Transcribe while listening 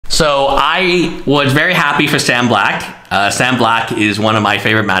So I was very happy for Sam Black. Sam Black is one of my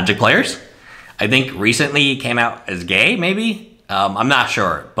favorite Magic players. I think recently he came out as gay, maybe? I'm not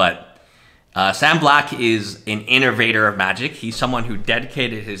sure, but Sam Black is an innovator of Magic. He's someone who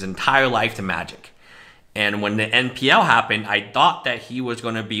dedicated his entire life to Magic. And when the NPL happened, I thought that he was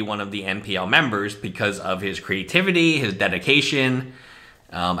going to be one of the NPL members because of his creativity, his dedication.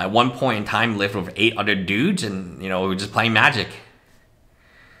 At one point in time, lived with 8 other dudes and, we were just playing Magic.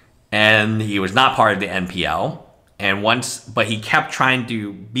 And he was not part of the NPL. But he kept trying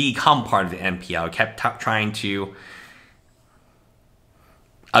to become part of the NPL, kept trying to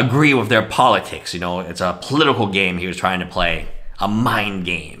agree with their politics. It's a political game he was trying to play, a mind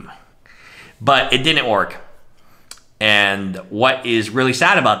game. But it didn't work. And what is really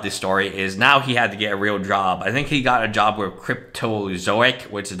sad about this story is now he had to get a real job. I think he got a job with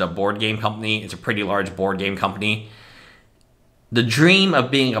Cryptozoic, which is a board game company. It's a pretty large board game company. The dream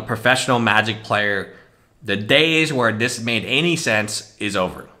of being a professional Magic player, the days where this made any sense is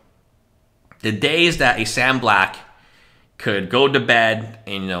over. The days that a Sam Black could go to bed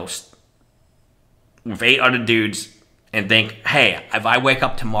and, with 8 other dudes and think, hey, if I wake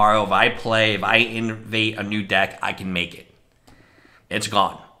up tomorrow, if I innovate a new deck, I can make it. It's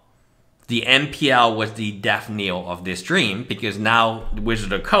gone. The NPL was the death knell of this dream because now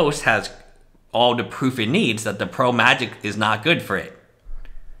Wizard of the Coast has all the proof it needs that the pro Magic is not good for it.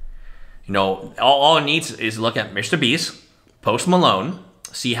 All it needs is look at Mr. Beast, Post Malone,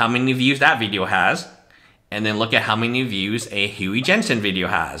 see how many views that video has, and then look at how many views a Huey Jensen video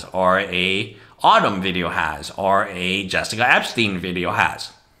has, or a Autumn video has, or a Jessica Epstein video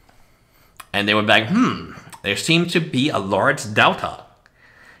has. And they would be like, there seems to be a large delta.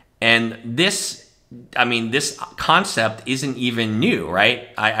 And this concept isn't even new, right?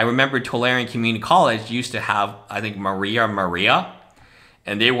 I remember Tulare Community College used to have, I think, Maria,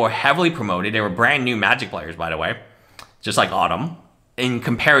 and they were heavily promoted. They were brand new Magic players, by the way, just like Autumn. In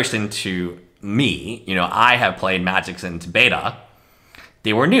comparison to me, I have played Magic since beta.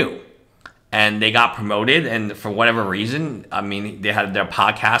 They were new, and they got promoted, and for whatever reason, they had their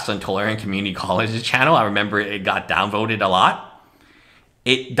podcast on Tulare Community College's channel. I remember it got downvoted a lot.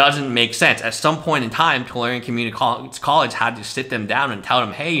 It doesn't make sense. At some point in time, Tulare Community College had to sit them down and tell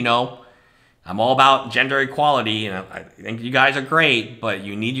them, hey, I'm all about gender equality, and I think you guys are great, but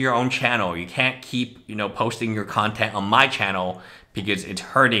you need your own channel. You can't keep, posting your content on my channel because it's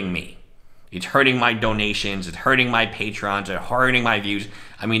hurting me. It's hurting my donations. It's hurting my patrons. It's hurting my views.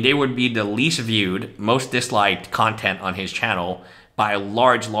 They would be the least viewed, most disliked content on his channel by a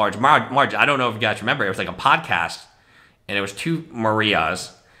large margin. I don't know if you guys remember. It was like a podcast, and it was 2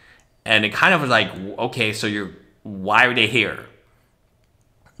 Marias, and it kind of was like, okay, so why are they here?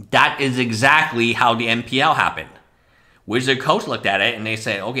 That is exactly how the NPL happened. Wizard Coast looked at it and they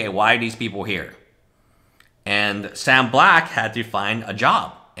said, okay, why are these people here? And Sam Black had to find a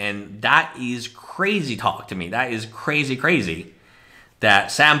job. And that is crazy talk to me. That is crazy.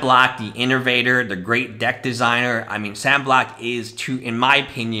 That Sam Black, the innovator, the great deck designer, Sam Black is, in my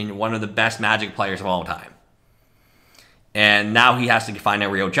opinion, one of the best Magic players of all time. And now he has to find a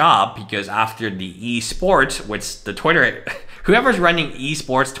real job because after the esports, which the Twitter, whoever's running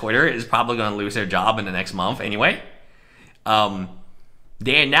esports Twitter is probably going to lose their job in the next month anyway.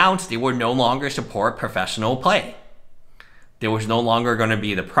 They announced they would no longer support professional play. There was no longer going to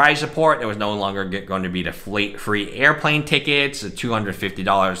be the prize support. There was no longer going to be the free airplane tickets, the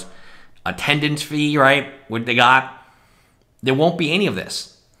 $250 attendance fee, right? What they got. There won't be any of this.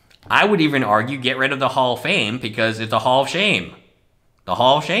 I would even argue get rid of the Hall of Fame because it's a Hall of Shame. The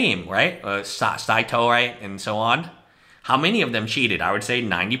Hall of Shame, right? Saito, right? And so on. How many of them cheated? I would say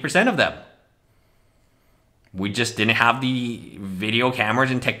 90% of them. We just didn't have the video cameras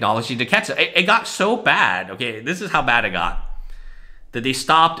and technology to catch it. It got so bad. Okay, this is how bad it got. That they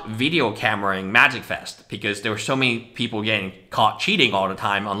stopped video cameraing Magic Fest because there were so many people getting caught cheating all the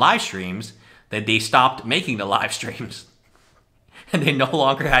time on live streams that they stopped making the live streams. And they no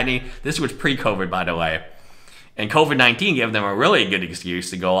longer had any. This was pre-COVID, by the way. And COVID-19 gave them a really good excuse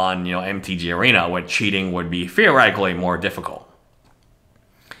to go on, MTG Arena, where cheating would be theoretically more difficult.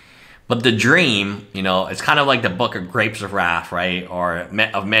 But the dream, it's kind of like the book of Grapes of Wrath, right? Or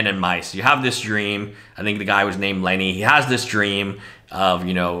of Men and Mice. You have this dream. I think the guy was named Lenny. He has this dream of,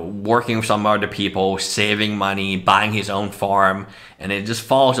 working with some other people, saving money, buying his own farm, and it just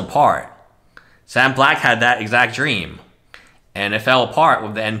falls apart. Sam Black had that exact dream. And it fell apart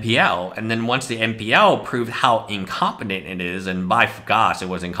with the NPL. And then once the NPL proved how incompetent it is, and by gosh, it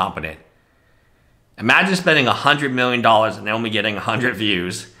was incompetent. Imagine spending $100 million and only getting 100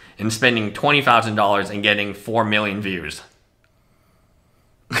 views, and spending $20,000 and getting 4 million views.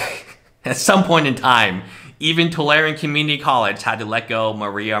 At some point in time, even Tulare Community College had to let go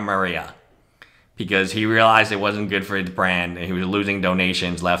Maria because he realized it wasn't good for his brand and he was losing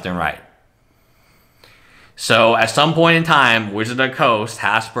donations left and right. So at some point in time, Wizard of the Coast,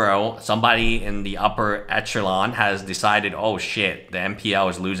 Hasbro, somebody in the upper echelon has decided, oh shit, the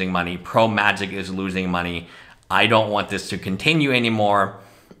MPL is losing money, Pro Magic is losing money. I don't want this to continue anymore.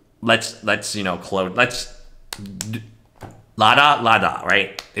 Let's close. Let's la-da,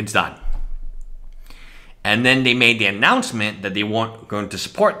 right? It's done. And then they made the announcement that they weren't going to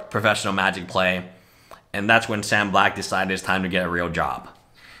support professional Magic play. And that's when Sam Black decided it's time to get a real job.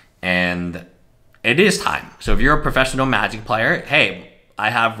 And it is time. So if you're a professional Magic player, hey,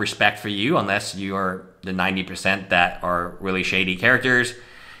 I have respect for you unless you're the 90% that are really shady characters.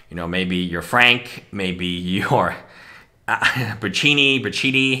 You know, maybe you're Frank, maybe you're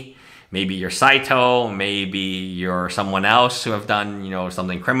Brachini, maybe you're Saito, maybe you're someone else who have done,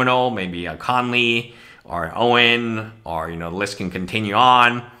 something criminal, maybe a Conley or Owen, or, the list can continue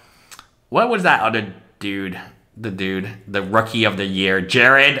on. What was that other dude? The rookie of the year,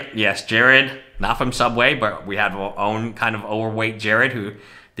 Jared. Yes, Jared, not from Subway, but we had our own kind of overweight Jared who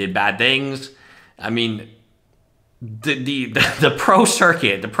did bad things. I mean, the pro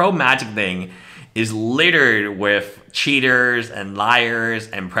circuit, the pro Magic thing is littered with cheaters and liars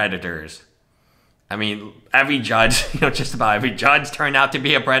and predators. I mean, every judge, just about every judge turned out to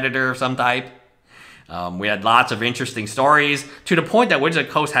be a predator of some type. We had lots of interesting stories to the point that Wizard of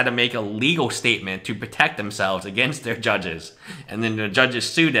the Coast had to make a legal statement to protect themselves against their judges. And then the judges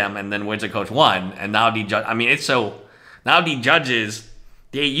sued them, and then Wizard of the Coast won. And now now the judges,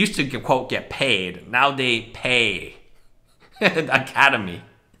 they used to, quote, get paid. Now they pay Academy,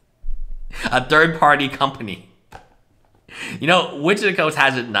 a third-party company. Wizard of the Coast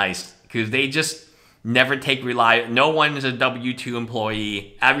has it nice because they just never take no one is a W-2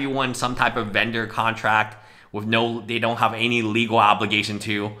 employee. Everyone's some type of vendor contract with they don't have any legal obligation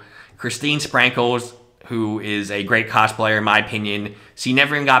to. Christine Sprankles, who is a great cosplayer in my opinion, she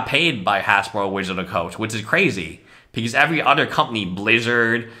never even got paid by Hasbro Wizard of the Coast, which is crazy. Because every other company,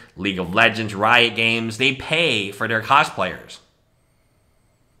 Blizzard, League of Legends, Riot Games, they pay for their cosplayers.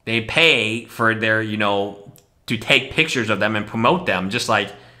 They pay for their, to take pictures of them and promote them, just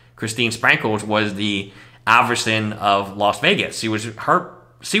like Christine Sprankles was the Alverson of Las Vegas. She was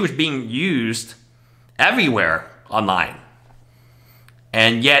being used everywhere online.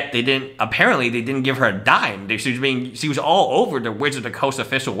 And yet they didn't give her a dime. She was all over the Wizard of the Coast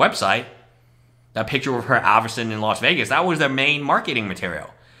official website. That picture of her Alverson in Las Vegas, that was their main marketing material.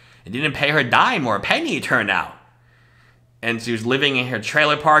 It didn't pay her a dime or a penny, it turned out. And she was living in her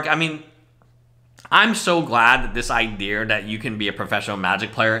trailer park. I mean, I'm so glad that this idea that you can be a professional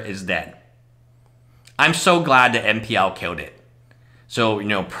Magic player is dead. I'm so glad that MPL killed it. So,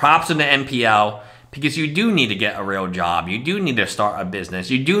 props to the MPL, because you do need to get a real job. You do need to start a business.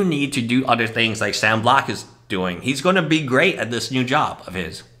 You do need to do other things like Sam Black is doing. He's going to be great at this new job of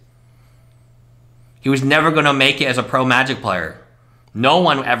his. He was never going to make it as a pro Magic player. No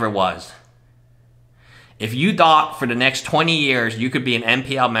one ever was. If you thought for the next 20 years you could be an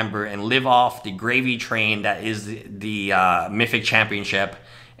MPL member and live off the gravy train that is the Mythic Championship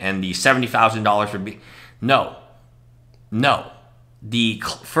and the $70,000 for No. The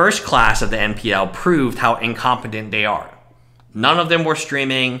first class of the MPL proved how incompetent they are. None of them were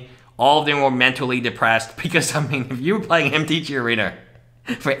streaming. All of them were mentally depressed because, if you were playing MTG Arena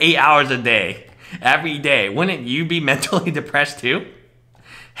for 8 hours a day, every day, wouldn't you be mentally depressed too?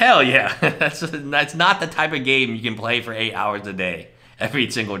 Hell yeah. That's not the type of game you can play for 8 hours a day,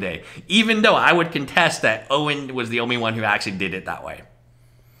 every single day. Even though I would contest that Owen was the only one who actually did it that way.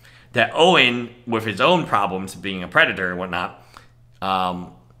 That Owen, with his own problems being a predator and whatnot,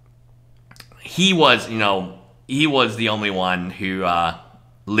 he was the only one who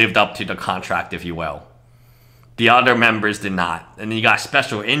lived up to the contract, if you will. The other members did not. And then you got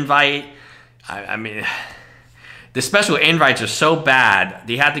special invite. The special invites are so bad,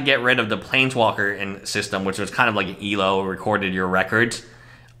 they had to get rid of the Planeswalker system, which was kind of like an ELO, recorded your records.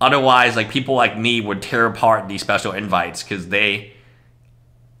 Otherwise, people like me would tear apart these special invites because they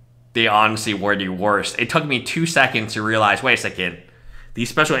honestly were the worst. It took me 2 seconds to realize, wait a second, these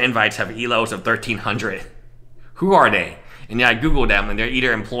special invites have ELOs of 1,300. Who are they? And then I Googled them, and they're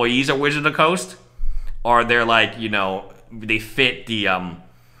either employees of Wizard of the Coast, or they're they fit the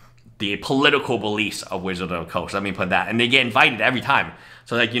political beliefs of Wizard of the Coast. Let me put that. And they get invited every time.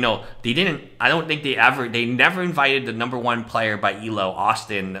 So they never invited the #1 player by ELO,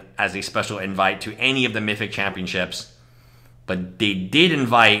 Austin, as a special invite to any of the Mythic Championships. But they did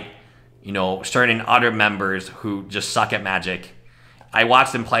invite, certain other members who just suck at Magic. I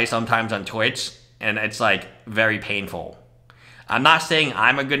watch them play sometimes on Twitch, and it's like very painful. I'm not saying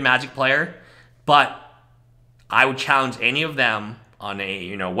I'm a good Magic player, but I would challenge any of them on a,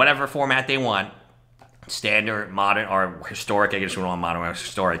 you know, whatever format they want, standard, modern, or historic. I guess we don't want modern or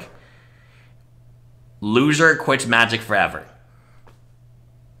historic. Loser quits Magic forever.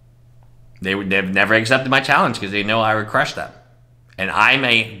 They've never accepted my challenge because they know I would crush them. And I'm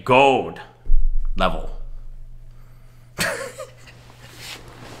a gold level.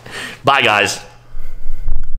 Bye, guys.